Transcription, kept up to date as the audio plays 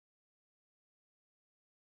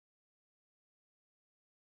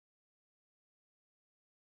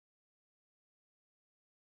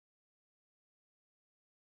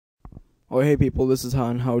Oh, hey people, this is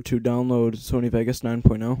on how to download Sony Vegas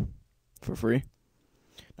 9.0 for free.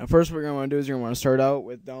 Now first what you're going to want to do is you're going to want to start out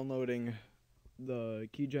with downloading the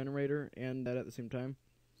key generator and that at the same time.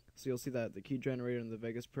 So you'll see that the key generator and the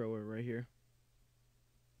Vegas Pro are right here.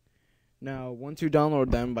 Now once you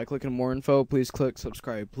download them, by clicking more info, please click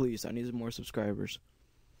subscribe. Please, I need more subscribers.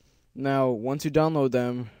 Now once you download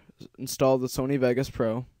them, install the Sony Vegas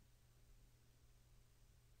Pro.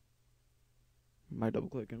 Am I double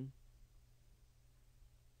clicking?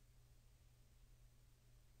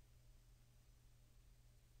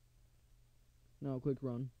 Now click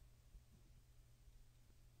run.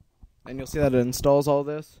 And you'll see that it installs all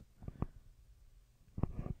this.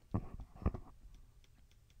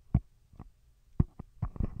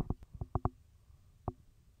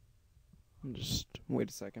 Just wait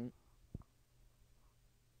a second.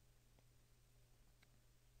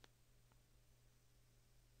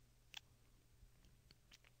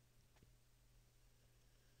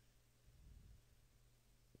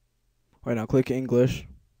 Alright, now click English.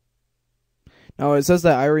 Now it says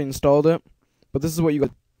that I already installed it, but this is what you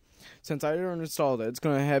got. Since I already installed it, it's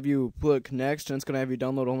going to have you click next, and it's going to have you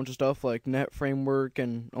download a whole bunch of stuff like Net Framework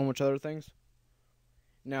and a whole bunch of other things.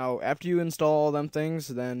 Now, after you install all them things,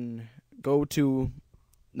 then go to,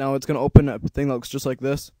 now it's going to open a thing that looks just like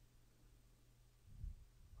this.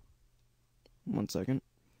 1 second.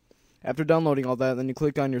 After downloading all that, then you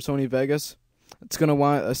click on your Sony Vegas. It's going to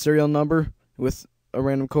want a serial number with a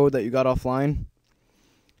random code that you got offline.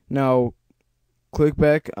 Now, click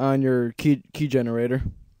back on your key generator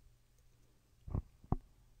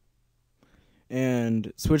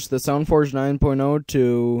and switch the SoundForge 9.0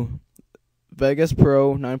 to Vegas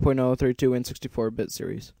Pro 9.0 32 and 64-bit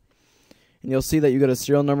series. And you'll see that you got a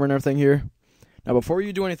serial number and everything here. Now before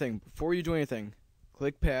you do anything,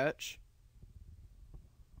 click patch.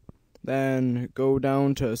 Then go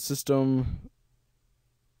down to System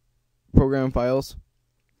Program Files.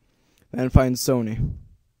 Then find Sony.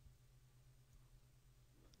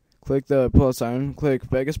 Click the plus sign, click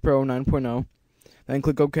Vegas Pro 9.0, then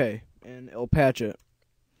click OK, and it'll patch it.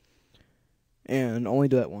 And only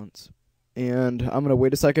do that once. And I'm going to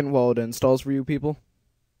wait a second while it installs for you people.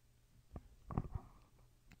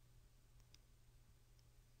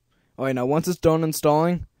 Alright, now once it's done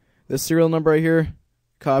installing, this serial number right here,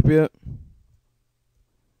 copy it,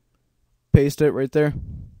 paste it right there,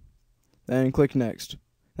 then click next.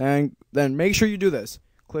 Then make sure you do this.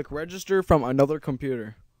 Click register from another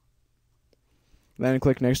computer. Then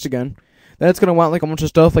click next again. Then it's going to want like a bunch of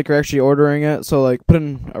stuff like you're actually ordering it. So like put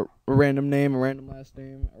in a random name, a random last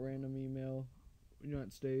name, a random email,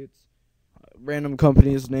 United States, a random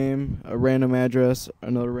company's name, a random address,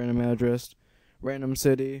 another random address, random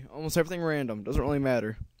city, almost everything random. Doesn't really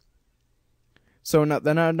matter. So now,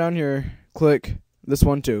 then down here, click this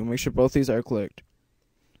one too. Make sure both these are clicked.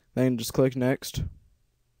 Then just click next.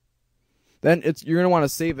 Then you're going to want to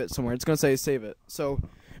save it somewhere. It's going to say save it. So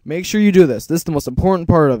make sure you do this. This is the most important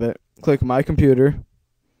part of it. Click My Computer.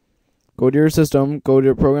 Go to your system. Go to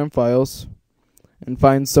your program files. And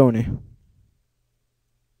find Sony.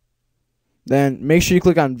 Then make sure you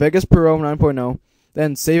click on Vegas Pro 9.0.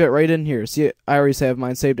 Then save it right in here. See, I already have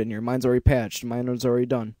mine saved in here. Mine's already patched. Mine was already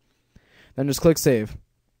done. Then just click Save.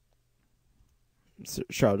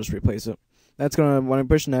 Sure, I'll just replace it. That's going to want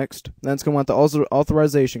to push next. Then it's going to want the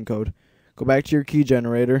authorization code. Go back to your key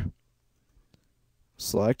generator.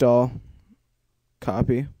 Select all.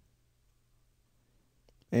 Copy.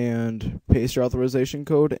 And paste your authorization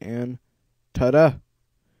code. And ta-da!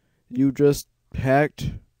 You just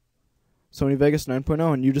hacked Sony Vegas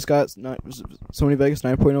 9.0. And you just got Sony Vegas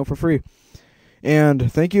 9.0 for free.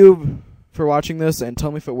 And thank you for watching this. And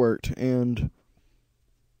tell me if it worked. And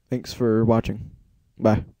thanks for watching.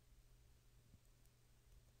 Bye.